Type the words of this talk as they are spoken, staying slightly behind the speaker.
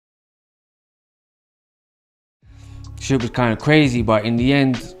Shit was kind of crazy, but in the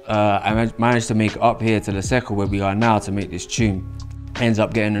end, I managed to make it up here to the Seca where we are now to make this tune. Ends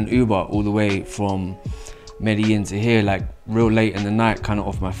up getting an Uber all the way from Medellin to here, like real late in the night, kind of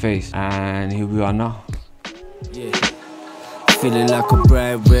off my face. And here we are now. Yeah. Feeling like a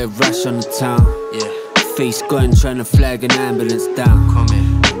bright red rash on the town. Yeah. Face gun trying to flag an ambulance down. Come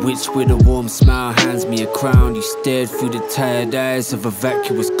in. Witch with a warm smile hands me a crown. You stared through the tired eyes of a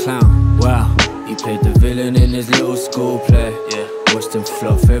vacuous clown. Wow. He played the villain in his little school play. Yeah. Watched him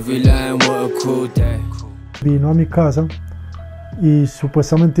fluff every line, what a cruel day. Vino a mi casa y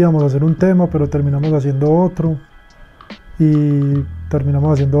supuestamente íbamos a hacer un tema, pero terminamos haciendo otro y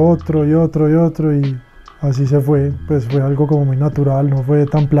terminamos haciendo otro y otro y otro y así se fue. Pues fue algo como muy natural, no fue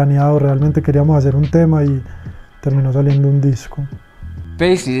tan planeado. Realmente queríamos hacer un tema y terminó saliendo un disco.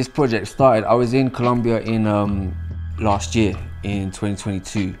 Basically, this project started, I was in Colombia in last year, in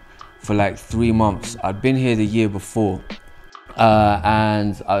 2022, for like 3 months. I'd been here the year before,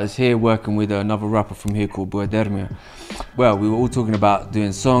 and I was here working with another rapper from here called Builes. Well, we were all talking about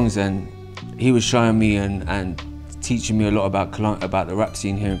doing songs, and he was showing me and teaching me a lot about the rap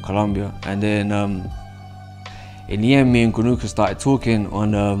scene here in Colombia. And then in the end, me and Granuja started talking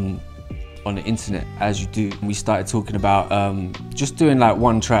on the internet, as you do. We started talking about just doing like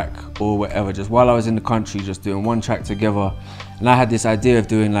one track or whatever, just while I was in the country, just doing one track together. And I had this idea of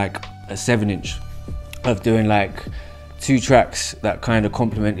doing like a 7-inch, of doing like 2 tracks that kind of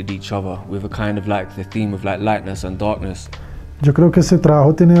complemented each other with a kind of like the theme of like lightness and darkness. Yo creo que este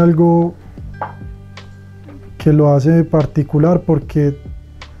trabajo tiene algo que lo hace particular porque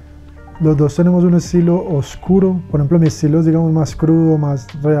los dos tenemos un estilo oscuro. Por ejemplo, mi estilo es, digamos, más crudo, más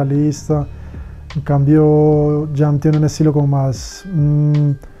realista. En cambio, Jam tiene un estilo como más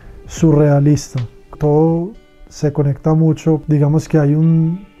surrealista. Todo se conecta mucho. Digamos que hay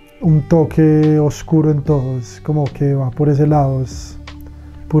un toque oscuro en todo. Es como que va por ese lado, es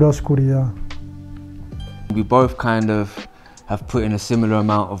pura oscuridad. We both kind of have put in a similar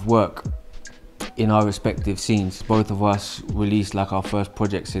amount of work in our respective scenes. Both of us released like our first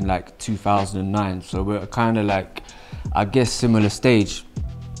projects in like 2009, so we're kind of like, I guess, similar stage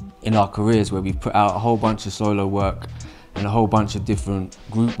in our careers where we've put out a whole bunch of solo work and a whole bunch of different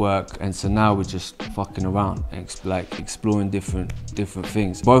group work, and so now we're just fucking around and like exploring different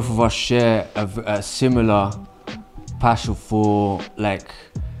things. Both of us share a similar passion for like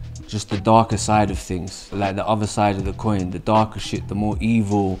just the darker side of things, like the other side of the coin, the darker shit, the more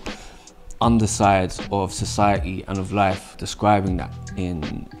evil undersides of society and of life, describing that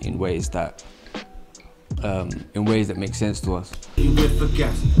in ways that make sense to us.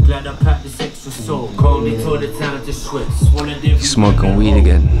 Smoking weed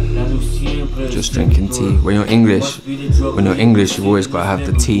again, just drinking tea. When you're English, you've always got to have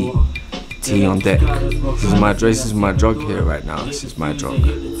the tea on deck. This is my drug here right now. This is my drug.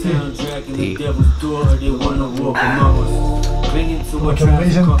 Tea. Porque me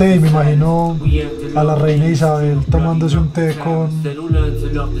dicen té y me imagino a la reina Isabel tomándose un té con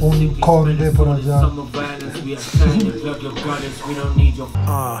un conde por allá.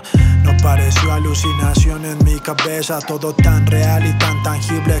 No pareció alucinación en mi cabeza, todo tan real y tan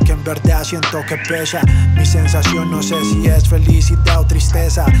tangible que en verdad siento que pesa. Mi sensación no sé si es felicidad o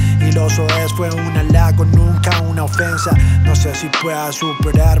tristeza, y lo es fue un halago, nunca una ofensa. No sé si pueda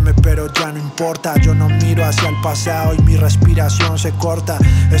superarme, pero ya no importa. Yo no miro hacia el pasado y mi respiración se corta.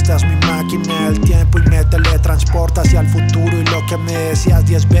 Esta es mi máquina del tiempo y me teletransporta hacia el futuro, y lo que me decías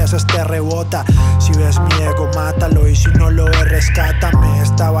 10 veces te rebota. Si ves mi ego, mátalo, y si no lo ves, rescátame.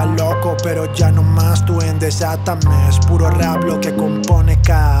 Estaba loco, pero ya no más, tú en desátame. Es puro rap lo que compone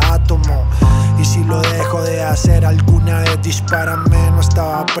cada átomo, y si lo dejo de hacer alguna vez, dispárame. No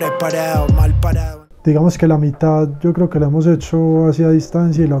estaba preparado, mal parado. Digamos que la mitad yo creo que la hemos hecho hacia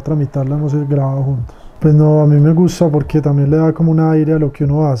distancia y la otra mitad la hemos grabado juntos. Pues no, a mí me gusta porque también le da como un aire a lo que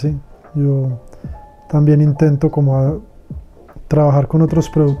uno hace. Yo también intento como trabajar con otros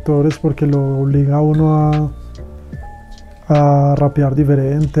productores porque lo obliga a uno a rapear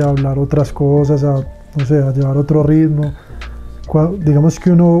diferente, a hablar otras cosas, no sé, a llevar otro ritmo. Digamos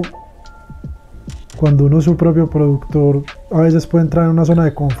que cuando uno es su propio productor, a veces puede entrar en una zona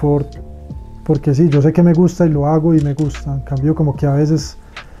de confort, porque sí, yo sé que me gusta y lo hago y me gusta. En cambio, como que a veces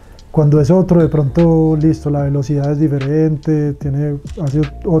cuando es otro, de pronto, listo, la velocidad es diferente, hace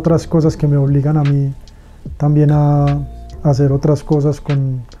otras cosas que me obligan a mí también a hacer otras cosas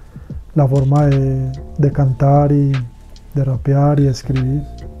con la forma de cantar y de rapear y escribir.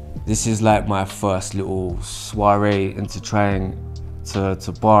 This is like my first little soiree into trying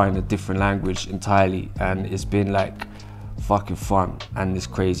to bar in a different language entirely, and it's been like fucking fun and this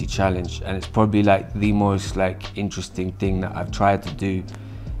crazy challenge, and it's probably like the most like interesting thing that I've tried to do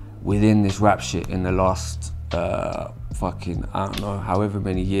within this rap shit in the last fucking, I don't know, however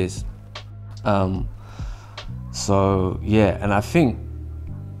many years. So yeah, and I think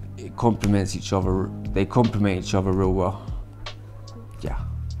it complements each other, they complement each other real well. Yeah.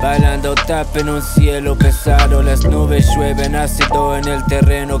 Bailando tap en un cielo pesado, las nubes llueven ácido en el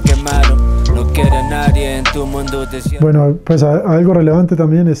terreno quemado. No queda nadie en tu mundo desierto. Bueno, pues algo relevante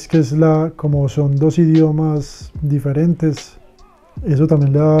también es que como son dos idiomas diferentes, eso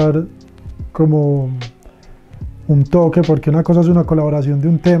también le va a dar como un toque, porque una cosa es una colaboración de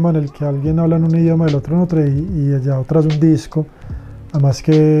un tema en el que alguien habla en un idioma, el otro en otro, y ya otra es un disco, además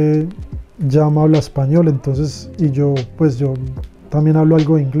que Jam habla español, entonces, y yo también hablo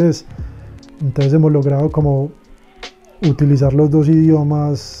algo de inglés, entonces hemos logrado como utilizar los dos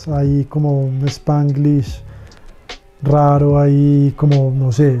idiomas, ahí como un Spanglish raro, ahí como,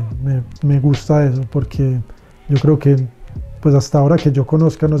 no sé, me gusta eso, porque yo creo que pues hasta ahora que yo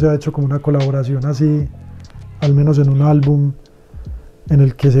conozca no se ha hecho como una colaboración así, al menos en un álbum en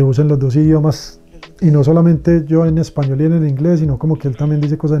el que se usen los dos idiomas, y no solamente yo en español y en inglés, sino como que él también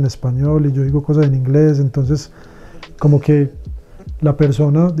dice cosas en español y yo digo cosas en inglés, entonces como que la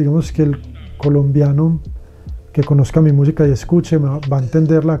persona, digamos que el colombiano que conozca mi música y escuche va a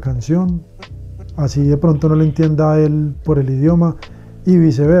entender la canción, así de pronto no le entienda a él por el idioma, y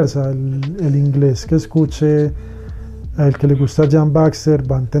viceversa, el inglés que escuche, el que le gusta Jam Baxter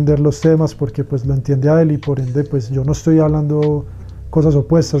va a entender los temas porque pues lo entiende a él, y por ende pues yo no estoy hablando cosas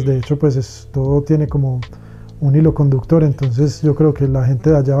opuestas, de hecho pues todo tiene como un hilo conductor, entonces yo creo que la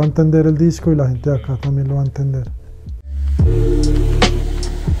gente de allá va a entender el disco y la gente de acá también lo va a entender.